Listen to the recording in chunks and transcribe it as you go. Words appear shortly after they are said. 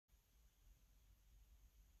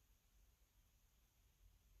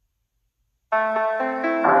Hard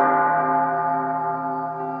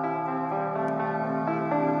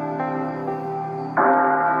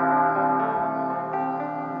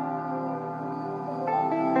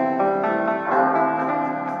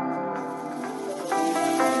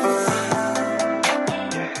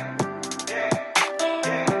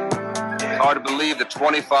to believe that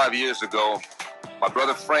 25 years ago, my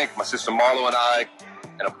brother Frank, my sister Marlo, and I,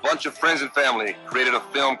 and a bunch of friends and family created a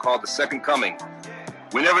film called The Second Coming.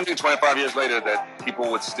 We never knew 25 years later that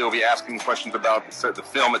people would still be asking questions about the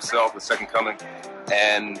film itself, The Second Coming,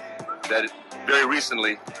 and that very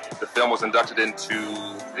recently the film was inducted into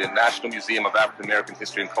the National Museum of African American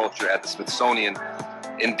History and Culture at the Smithsonian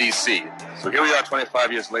in D.C. So here we are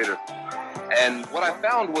 25 years later. And what I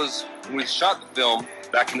found was, when we shot the film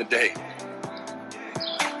back in the day,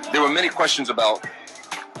 there were many questions about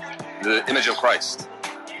the image of Christ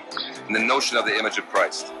and the notion of the image of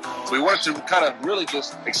Christ. So we wanted to kind of really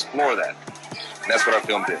just explore that. And that's what our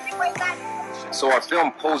film did. So our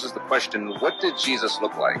film poses the question, what did Jesus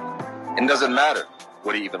look like? And does it matter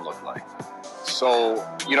what he even looked like? So,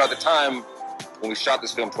 you know, at the time when we shot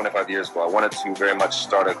this film 25 years ago, I wanted to very much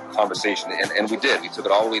start a conversation. And we did. We took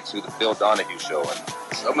it all the way to the Phil Donahue Show. And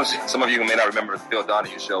some of you may not remember the Phil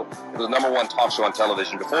Donahue Show. It was the #1 talk show on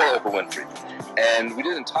television before Oprah Winfrey. And we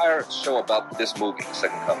did an entire show about this movie, The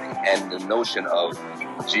Second Coming, and the notion of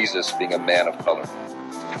Jesus being a man of color.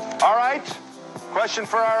 All right, question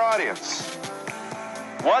for our audience.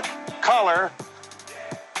 What color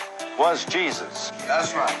was Jesus?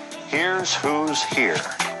 That's right. Here's who's here.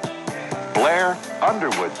 Blair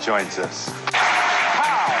Underwood joins us.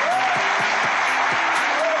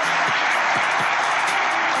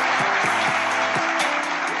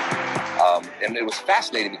 And it was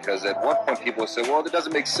fascinating because at one point people would say, well, that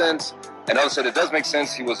doesn't make sense. And others said, it does make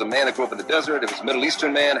sense. He was a man that grew up in the desert. It was a Middle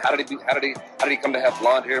Eastern man. How did he come to have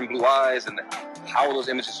blonde hair and blue eyes? And how are those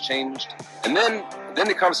images changed? And then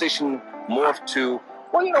the conversation morphed to,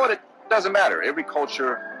 well, you know what? It doesn't matter. Every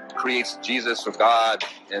culture creates Jesus or God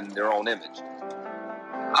in their own image.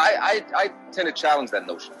 I tend to challenge that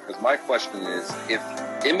notion, because my question is, if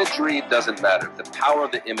imagery doesn't matter, if the power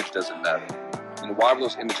of the image doesn't matter, then why were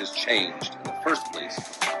those images changed in the first place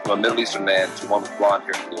from a Middle Eastern man to one with blonde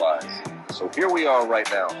hair and blue eyes? So here we are right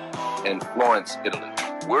now in Florence, Italy.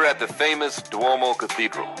 We're at the famous Duomo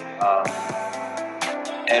Cathedral.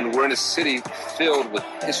 And we're in a city filled with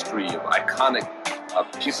history of iconic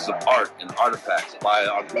pieces of art and artifacts by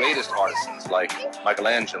our greatest artisans like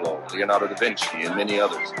Michelangelo, Leonardo da Vinci, and many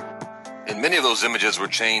others. And many of those images were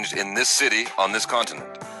changed in this city on this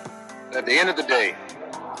continent. At the end of the day,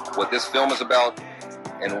 what this film is about,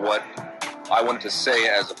 and what I wanted to say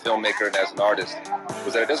as a filmmaker and as an artist,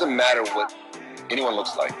 was that it doesn't matter what anyone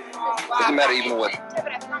looks like. It doesn't matter even what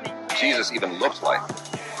Jesus even looked like.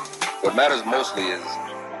 What matters mostly is,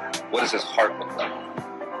 what does his heart look like?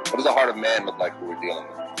 What does the heart of man look like who we're dealing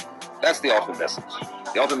with? That's the ultimate message.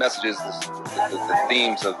 The ultimate message is the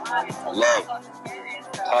themes of love,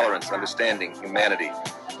 tolerance, understanding, humanity,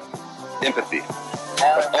 empathy.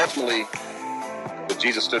 But ultimately, what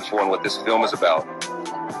Jesus stood for and what this film is about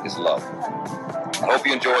is love. I hope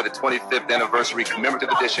you enjoy the 25th anniversary commemorative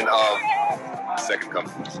edition of Second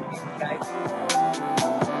Coming.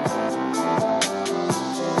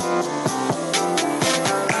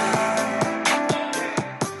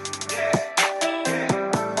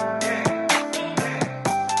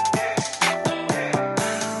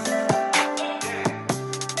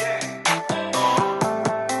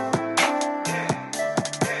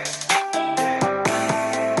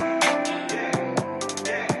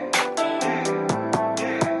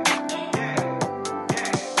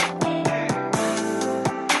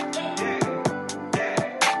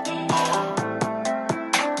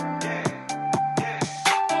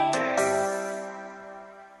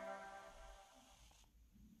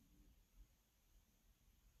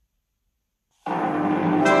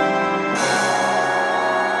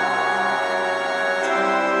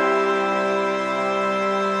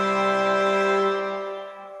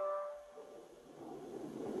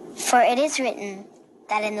 For it is written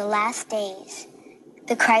that in the last days,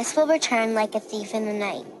 the Christ will return like a thief in the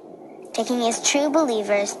night, taking his true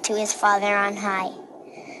believers to his Father on high.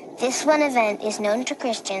 This one event is known to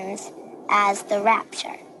Christians as the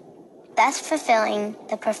rapture, thus fulfilling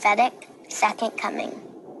the prophetic second coming.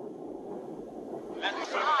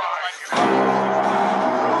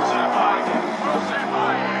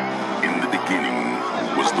 In the beginning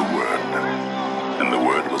was the Word, and the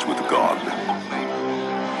Word was with God,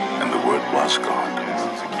 and the Word was God,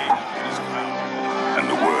 and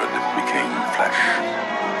the Word became flesh.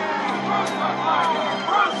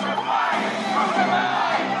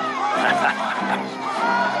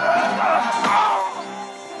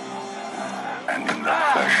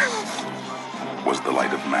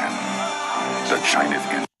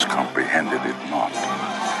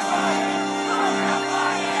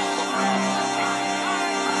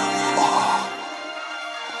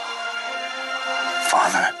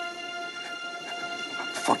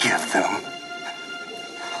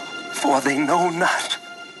 for they know not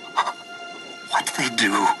what they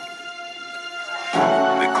do.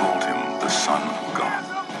 They called him the Son of God,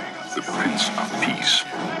 the Prince of Peace,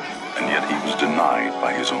 and yet he was denied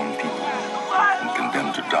by his own people and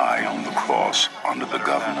condemned to die on the cross under the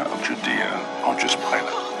governor of Judea, Pontius Pilate.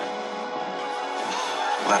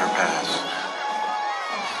 Let her pass.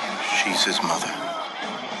 She's his mother.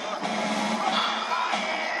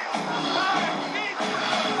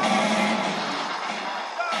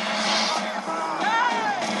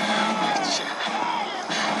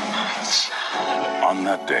 On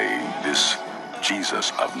that day, this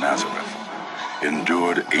Jesus of Nazareth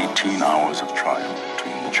endured 18 hours of trial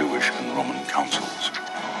between Jewish and Roman councils.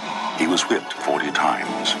 He was whipped 40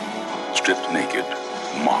 times, stripped naked,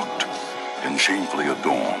 mocked, and shamefully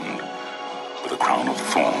adorned with a crown of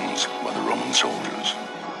thorns by the Roman soldiers.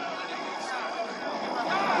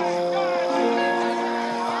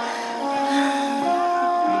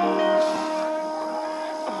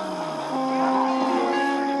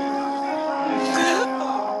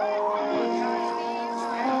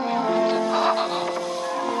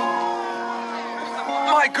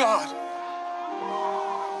 My God!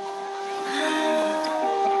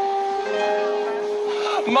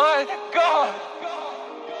 My God!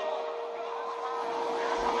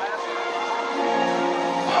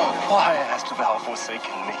 Why hast thou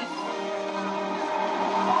forsaken me?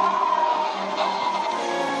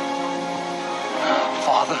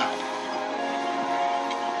 Father,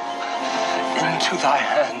 into thy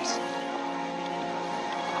hands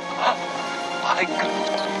I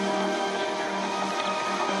commit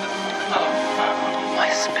my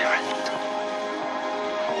spirit.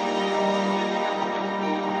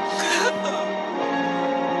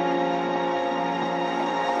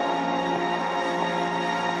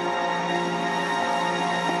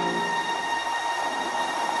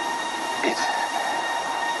 It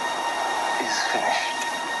is finished.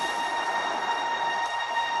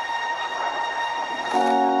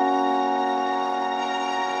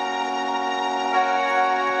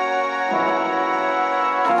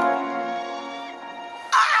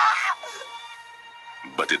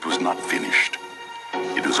 But it was not finished.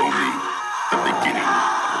 It was only the beginning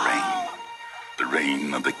of a reign. The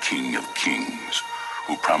reign of the King of Kings,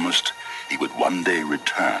 who promised he would one day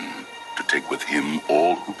return to take with him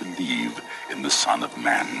all who believe in the Son of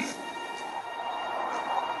Man,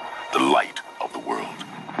 the light of the world.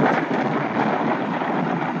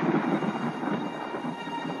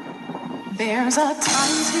 There's a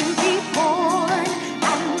time to be born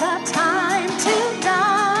and a time to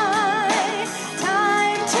die,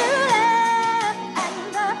 time to live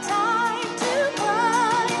and a time to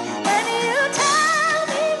cry. When you tell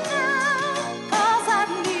me now, 'cause I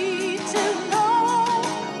need to know,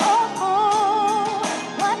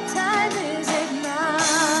 what time is it now?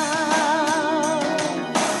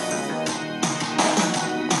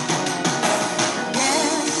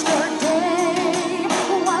 Yesterday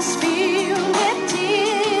was filled with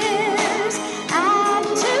tears, and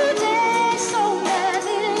today so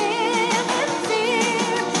many live in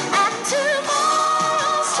fear, and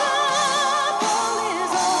tomorrow's trouble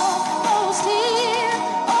is almost here.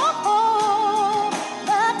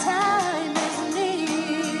 The time is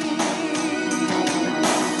near.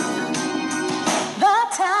 The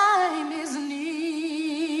time is near.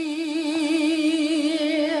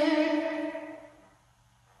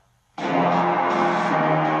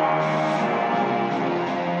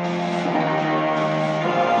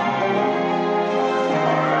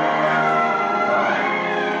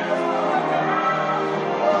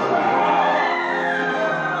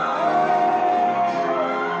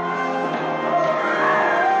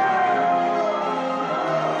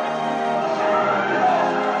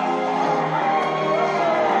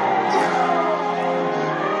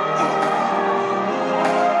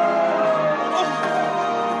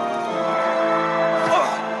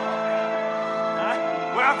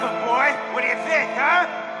 Welcome, boy. What do you think, huh?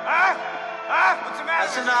 Huh? Huh? What's the matter?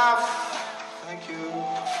 That's enough. Thank you.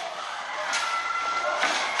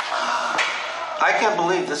 I can't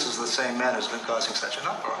believe this is the same man who's been causing such an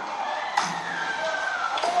uproar.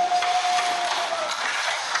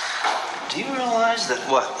 Do you realize that,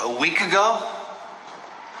 a week ago?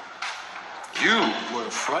 You were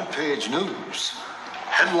front page news,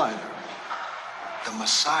 headliner, the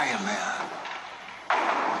Messiah Man.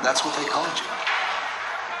 That's what they called you.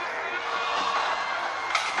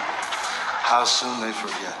 How soon they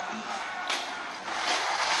forget.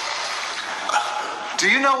 Do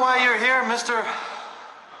you know why you're here, Mr.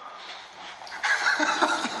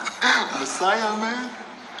 Messiah Man?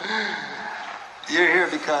 You're here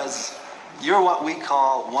because you're what we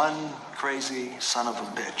call one crazy son of a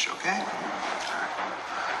bitch, okay?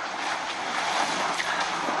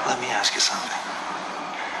 Let me ask you something.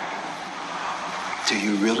 Do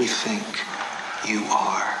you really think you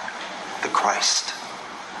are the Christ,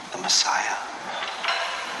 the Messiah,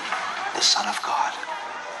 the Son of God?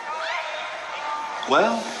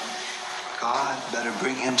 Well, God better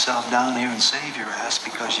bring himself down here and save your ass,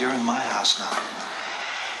 because you're in my house now.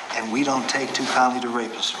 And we don't take too kindly to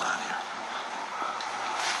rapists around here.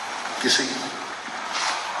 You see,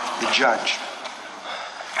 the judge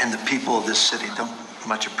and the people of this city don't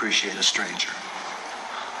much appreciate a stranger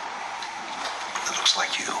that looks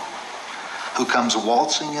like you, who comes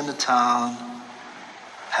waltzing into town,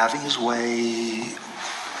 having his way,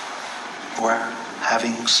 or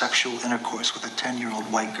having sexual intercourse with a 10-year-old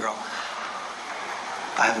white girl.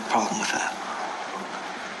 I have a problem with that.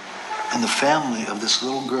 And the family of this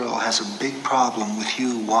little girl has a big problem with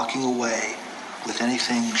you walking away with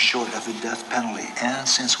anything short of a death penalty. And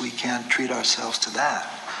since we can't treat ourselves to that,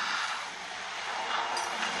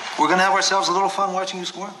 we're going to have ourselves a little fun watching you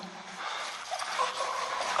squirm.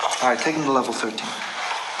 All right, take him to level 13.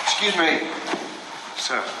 Excuse me,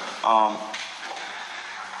 sir.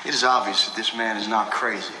 It is obvious that this man is not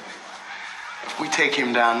crazy. If we take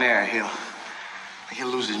him down there, he'll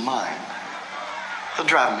lose his mind. He'll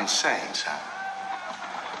drive him insane, sir.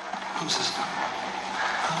 Who's this?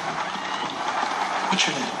 What's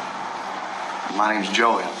your name? My name's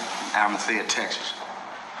Joey. Aramethea, Texas.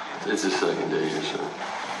 It's the second day here, sir.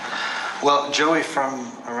 Well, Joey from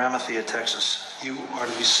Aramothea, Texas, you are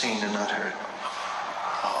to be seen and not heard.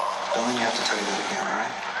 Don't let me have to tell you that again, all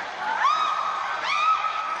right?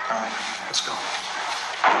 All right, let's go.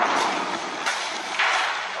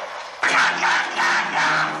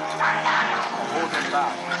 Hold him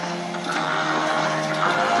back.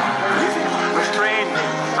 Restrain him.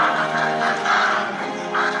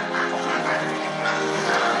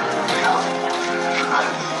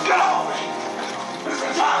 Get off! It's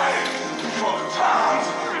time! For the times!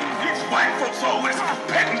 These white folks always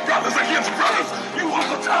petting brothers against brothers! You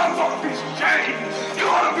other times ought to be shamed! You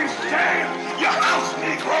ought to be shamed! You house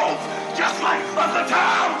Negroes! Just like other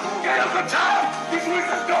times! Get other times! This week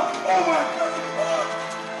is done! Over!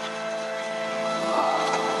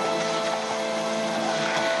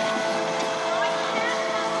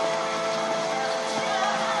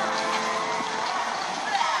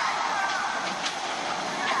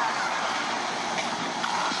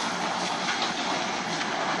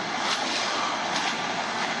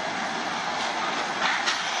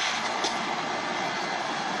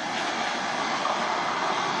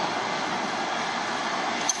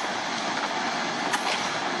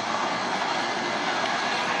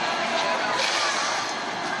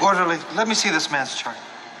 Orderly, let me see this man's chart.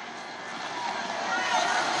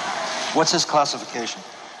 What's his classification?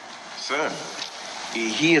 Sir,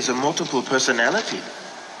 he is a multiple personality.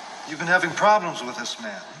 You've been having problems with this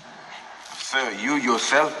man. Sir, you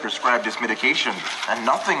yourself prescribed this medication, and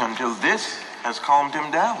nothing until this has calmed him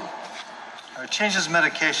down. Change his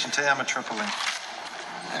medication to amitriptyline.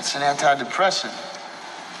 That's an antidepressant.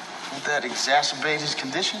 Won't that exacerbate his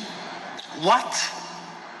condition? What?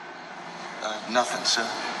 Nothing, sir.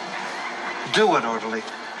 Do it, orderly.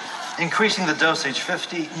 Increasing the dosage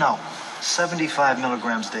 75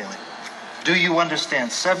 milligrams daily. Do you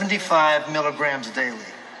understand? 75 milligrams daily.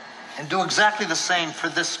 And do exactly the same for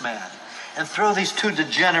this man. And throw these two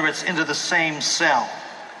degenerates into the same cell.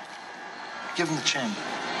 Give them the chamber.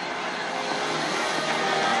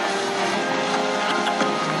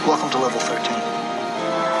 Welcome to level 13.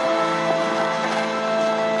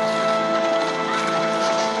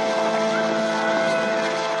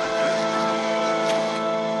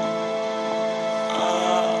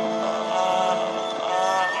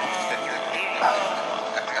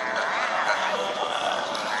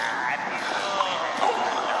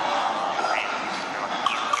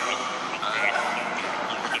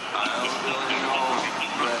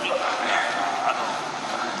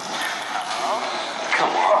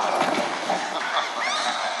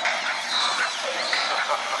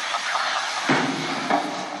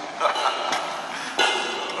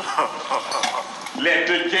 Let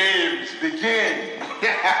the games begin.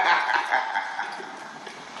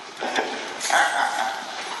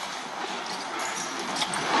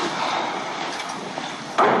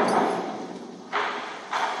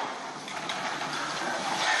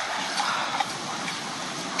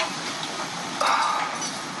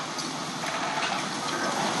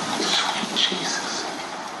 Jesus.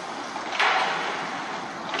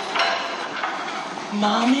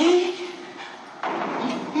 Mommy?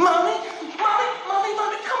 Mommy?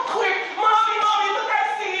 Mommy, come quick. Mommy, look, I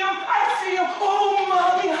see him. Oh,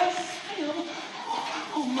 Mommy, I see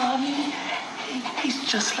He's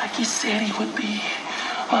just like he said he would be.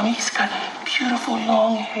 Mommy, he's got beautiful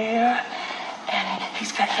long hair, and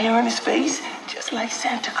he's got hair on his face just like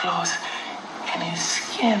Santa Claus. And his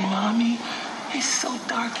skin, Mommy, is so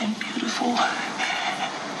dark and beautiful.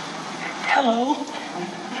 Hello.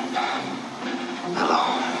 Hello.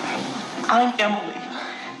 I'm Emily.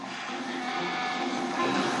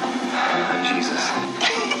 I'm Jesus.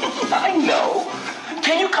 I know.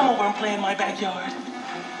 Can you come over and play in my backyard?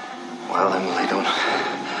 Well, Emily, don't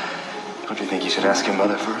you think you should ask your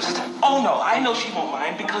mother first? Oh, no, I know she won't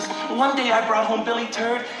mind, because one day I brought home Billy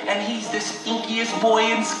Turd, and he's the stinkiest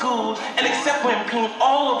boy in school. And except for him peeing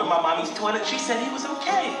all over my mommy's toilet, she said he was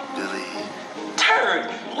okay. Billy. Turd.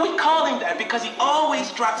 We call him that because he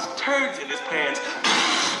always drops turds in his pants.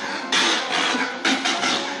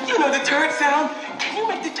 You know the turd sound? Can you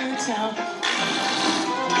make the turd sound?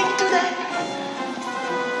 Can you do that?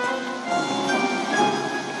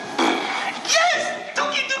 Yes!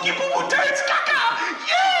 Dookie dookie boo boo turds caca!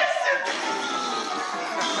 Yes!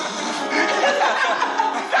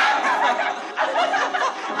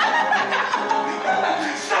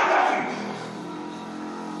 Stop laughing!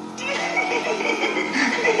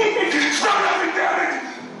 Stop laughing, damn it!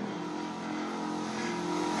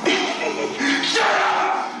 Shut up!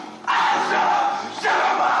 Shut up! Shut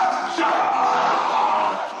up! Shut up!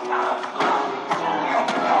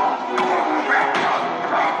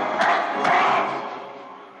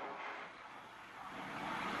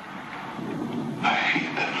 I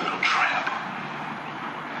hate that little tramp.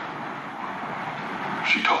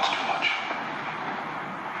 She talks too much.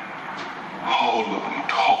 All of them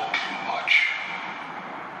talk too much.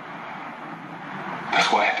 That's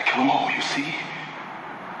why I had to kill them all, you see?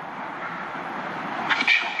 The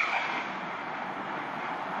children.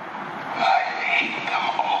 I hate them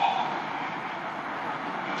all.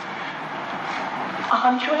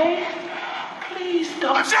 Andre, please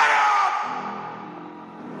don't. Shut up!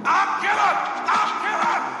 I'll kill her! I'll kill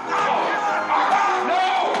her! I'll kill her! No!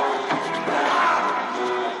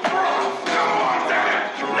 Come on, Dad!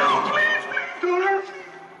 No, please, please don't hurt me.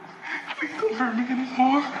 Please don't hurt me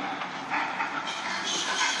anymore.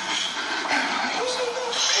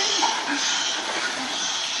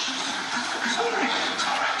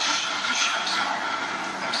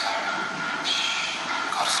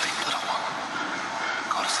 Go to sleep, little one.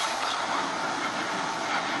 Go to sleep, little one.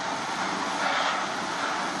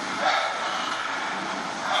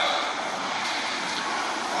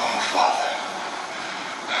 Oh, Father.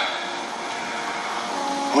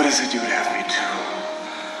 What is it you'd have me do?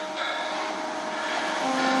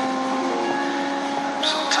 I'm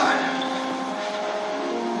so tired.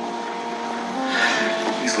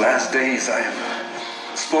 These last days I have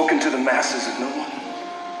spoken to the masses and no one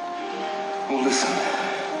will listen.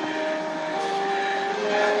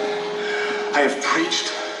 I have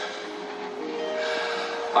preached.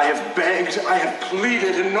 I have begged. I have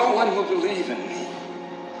pleaded, and no one will believe in me.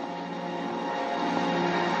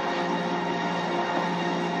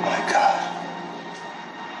 My God.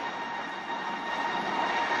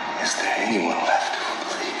 Is there anyone left who will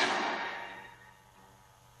believe?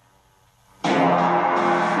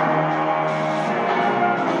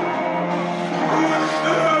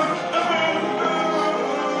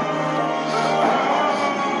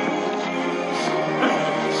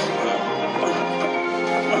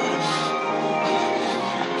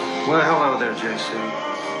 Well, hello there, JC.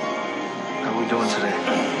 How we doing today?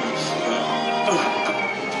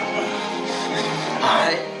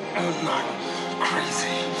 I am not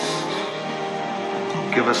crazy.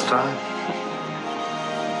 Give us time.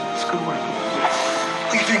 It's good work.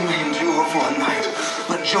 Weeping may endure for a night,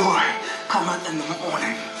 but joy cometh in the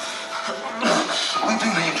morning.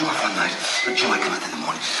 Weeping may endure for a night, but joy cometh in the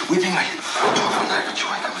morning. Weeping may endure for a night, but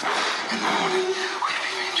joy cometh in the morning.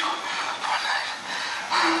 Weeping may endure for a night,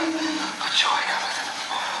 but joy cometh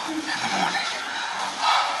in the morning.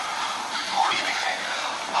 Weeping may.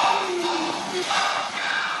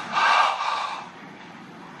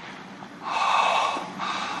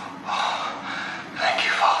 Thank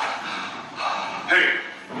you, Father. Hey!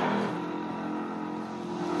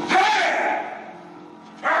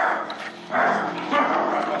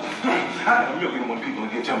 I got 1,000,001 people in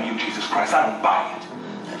here tell me you Jesus Christ. I don't buy it.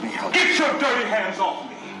 Let me help. Get your dirty hands off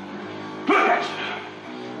me. Look at you.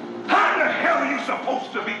 How in the hell are you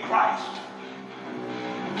supposed to be Christ?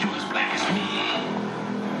 You as black as me.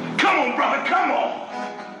 Come on, brother, come on.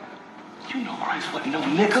 You know Christ wasn't no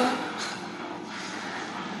nigger.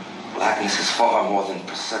 Blackness is far more than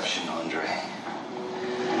perception, Andre.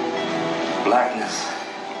 Blackness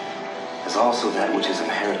is also that which is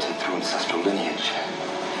inherited through ancestral lineage.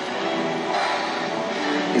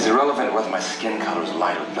 It's irrelevant whether my skin color is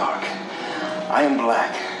light or dark. I am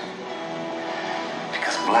black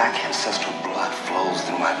because black ancestral blood flows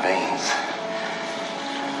through my veins.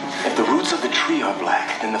 If the roots of the tree are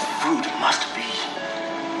black, then the fruit must be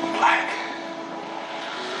black.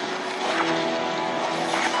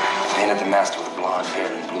 Ain't it the master with blonde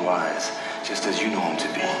hair and blue eyes, just as you know him to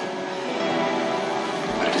be?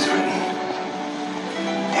 But it is written,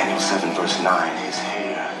 Daniel 7 verse 9, his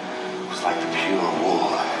hair was like the pure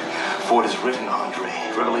wool. For it is written, Andre,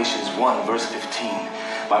 Revelations 1 verse 15,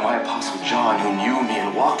 by my apostle John, who knew me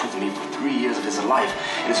and walked with me for 3 years of his life.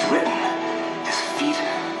 It is written, his feet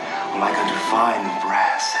were like unto fine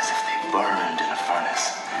brass, as if they burned in a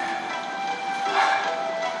furnace.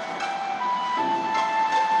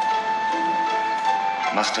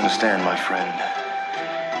 You must understand, my friend,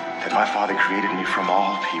 that my Father created me from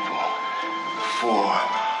all people, for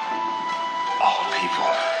all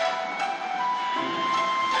people.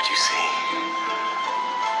 But you see,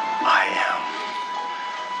 I am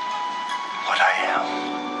what I am.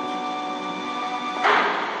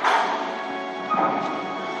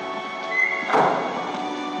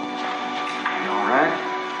 You all right?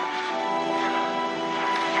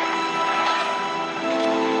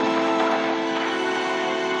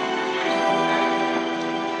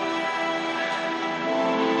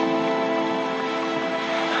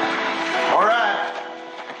 All right.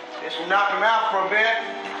 This will knock him out for a bit.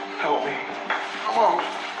 Help me. Come on.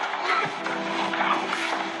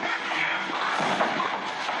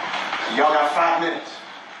 Y'all got 5 minutes.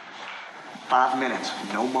 5 minutes,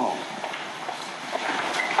 no more.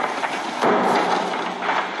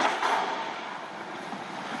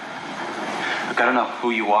 Look, I don't know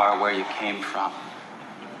who you are or where you came from.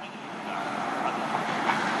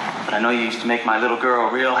 But I know you used to make my little girl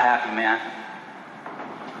real happy, man.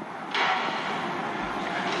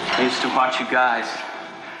 I used to watch you guys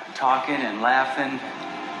talking and laughing.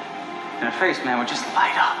 And her face, man, would just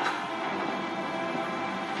light up.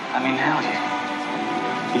 I mean, hell,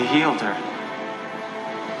 you healed her.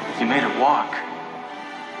 You made her walk.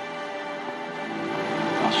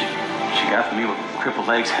 Well, she got from me with crippled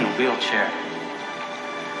legs and a wheelchair.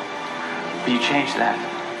 But you changed that.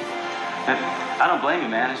 And I don't blame you,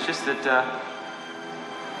 man. It's just that,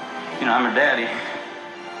 I'm her daddy.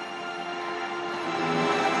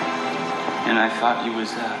 And I thought you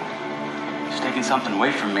was taking something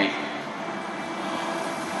away from me.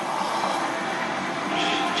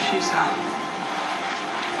 She's,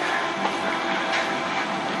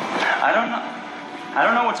 I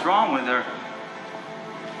don't know what's wrong with her.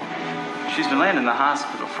 She's been laying in the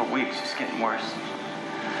hospital for weeks, just getting worse.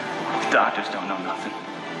 The doctors don't know nothing.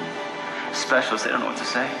 Specialists, they don't know what to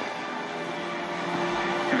say.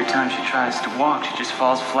 Every time she tries to walk, she just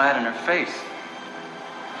falls flat on her face.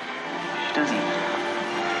 She doesn't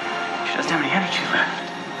have any energy left.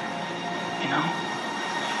 You know?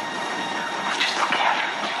 Just look at her.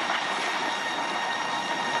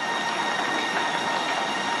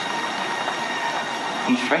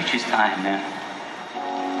 I'm afraid she's dying, man.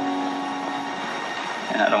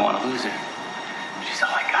 And I don't want to lose her. She's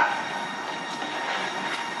all I got.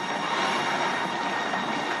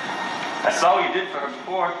 I saw what you did for her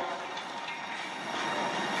before.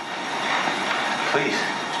 Please,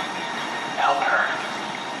 help her.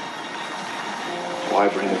 Why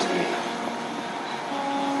bring it to me?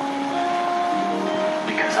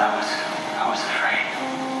 Because I was afraid.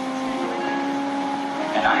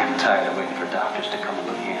 And I am tired of waiting for doctors to come up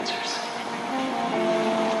with the answers.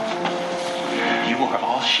 You are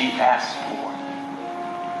all she asked for.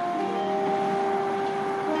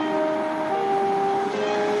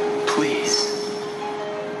 Please.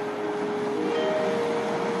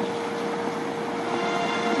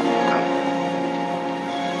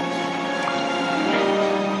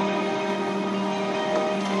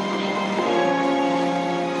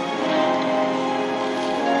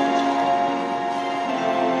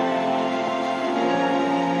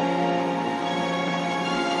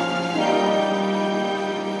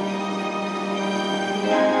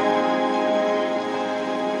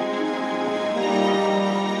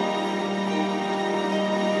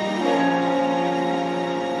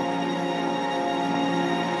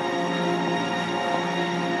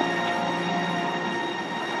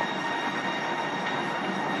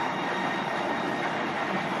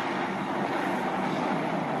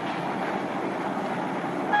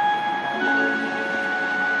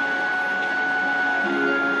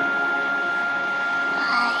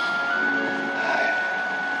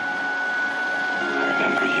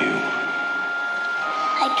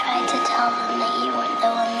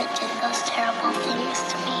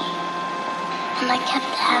 And I kept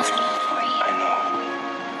asking for you. I know.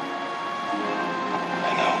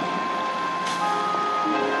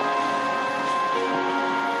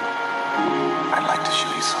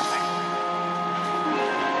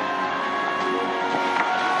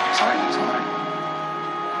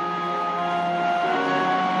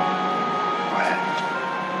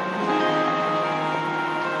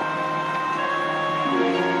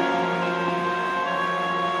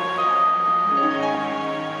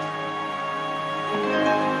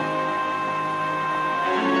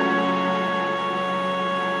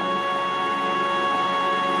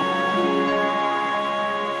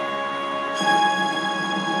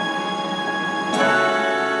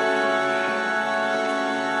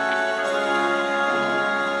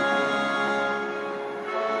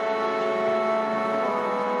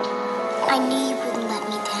 I knew you wouldn't let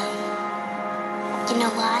me down. You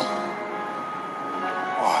know why?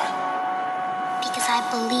 Why? Because I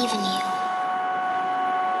believe in you.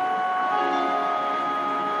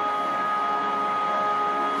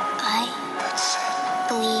 That's it.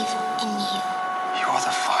 Believe in you. You're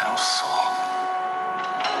the final song.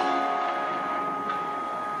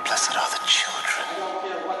 Blessed are the children. I don't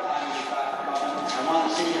care what time he's back. I want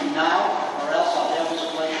to see him now, or else I'll have this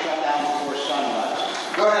place shut down before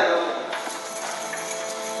sunrise. Go ahead, Open.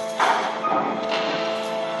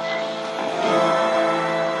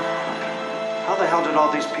 How the hell did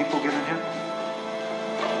all these people get in here?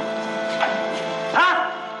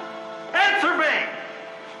 Huh? Answer me!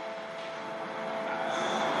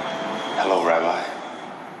 Hello, Rabbi.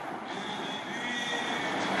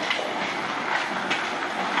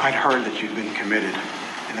 I'd heard that you'd been committed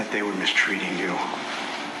and that they were mistreating you.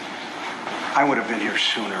 I would have been here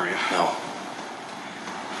sooner if... No.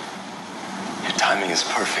 Your timing is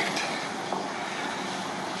perfect.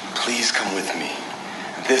 Please come with me.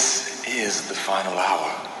 This is the final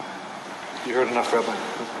hour. You heard enough, Rabbi?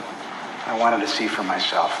 I wanted to see for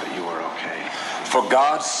myself that you were okay. For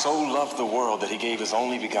God so loved the world that he gave his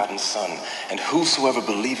only begotten Son, and whosoever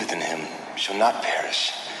believeth in him shall not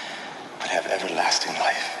perish, but have everlasting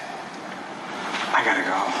life. I gotta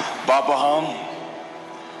go. Babaham,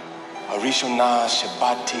 Arishona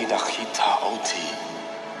Shabati Dachita Oti,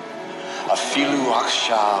 Afilu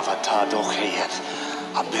Akshav Atadochet,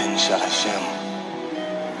 Aben Shel Hashem,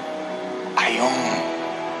 Ayom,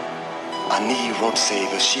 Ani Rotse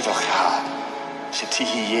Beshivacha,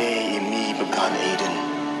 Shetihiye Imi Began Eden,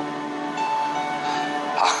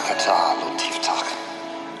 Achata Lotiftak,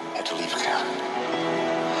 Etolivka,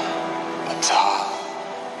 Ata.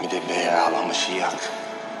 Mideber al Mashiach.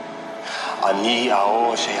 Ani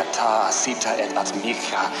ao sheata asita et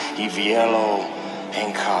atmika hivielo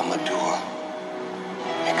enka madua.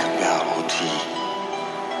 Ekabel oti.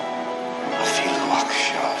 Afilu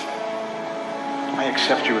akshav. I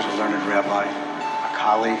accept you as a learned rabbi, a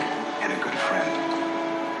colleague, and a good friend.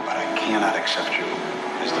 But I cannot accept you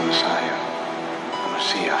as the Messiah, the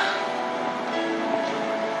Messiah.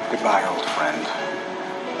 Goodbye, old friend.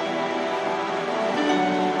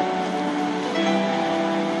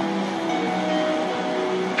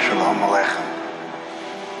 Shalom Aleichem.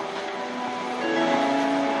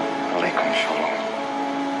 Aleikum shalom.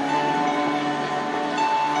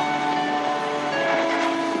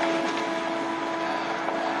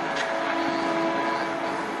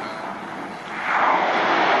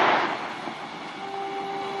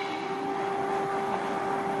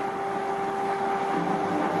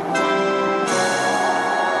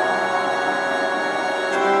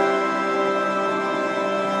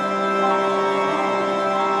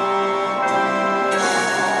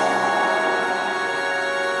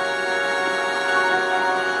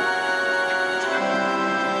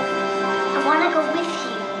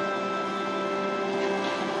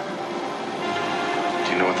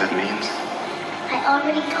 I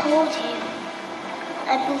already told you.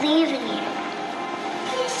 I believe in you.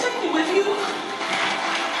 Please take me with you.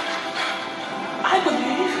 I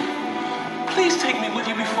believe. Please take me with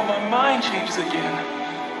you before my mind changes again.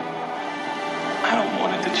 I don't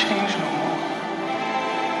want it to change no more.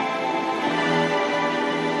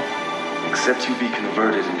 Except you be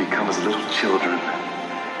converted and become as little children,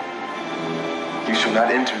 you shall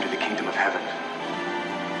not enter into the kingdom of heaven.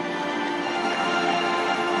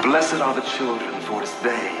 Blessed are the children, for it is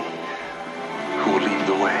they who will lead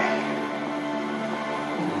the way.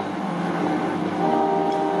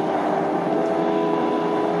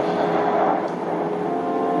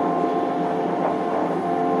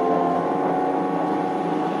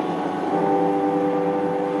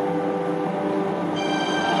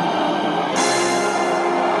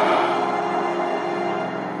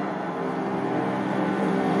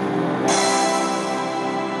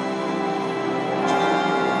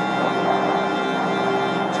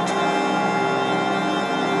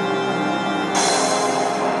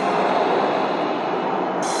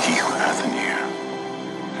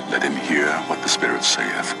 Spirit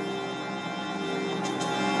saith.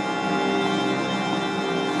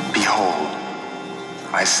 Behold,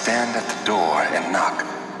 I stand at the door and knock.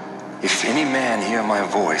 If any man hear my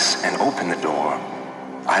voice and open the door,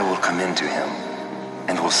 I will come into him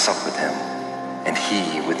and will sup with him, and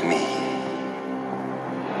he with me.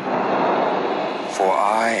 For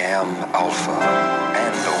I am Alpha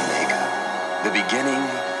and Omega, the beginning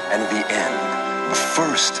and the end, the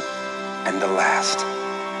first and the last.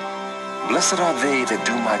 Blessed are they that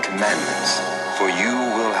do my commandments, for you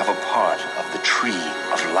will have a part of the tree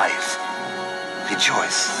of life.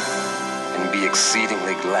 Rejoice and and be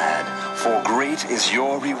exceedingly glad, for great is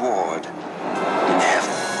your reward in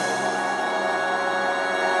heaven.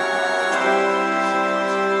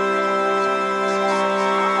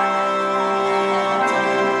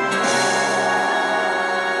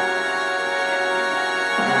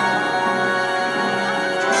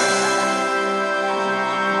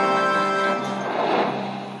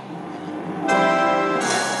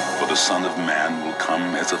 The Son of Man will come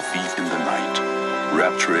as a thief in the night,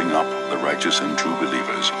 rapturing up the righteous and true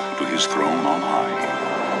believers to his throne on high.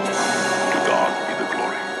 To God be the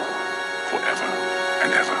glory, forever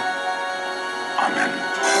and ever.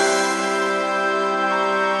 Amen.